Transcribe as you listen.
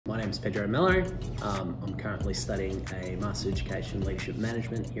name is Pedro Mello. I'm currently studying a Master's of Education Leadership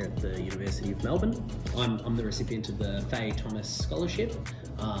Management here at the University of Melbourne. I'm the recipient of the Fay Thomas Scholarship,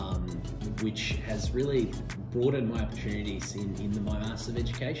 which has really broadened my opportunities in my Master's of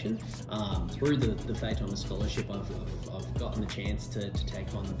Education. Through the Fay Thomas Scholarship, I've gotten the chance to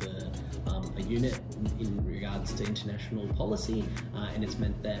take on a unit in regards to international policy, and it's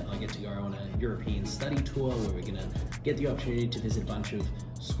meant that I get to go on a European study tour where we're going to get the opportunity to visit a bunch of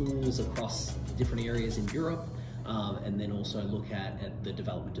schools across different areas in Europe, and then also look at the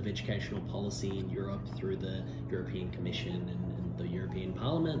development of educational policy in Europe through the European Commission and the European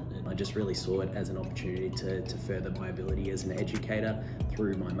Parliament. And I just really saw it as an opportunity to further my ability as an educator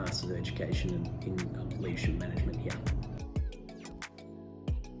through my Master's of Education in Leadership Management here.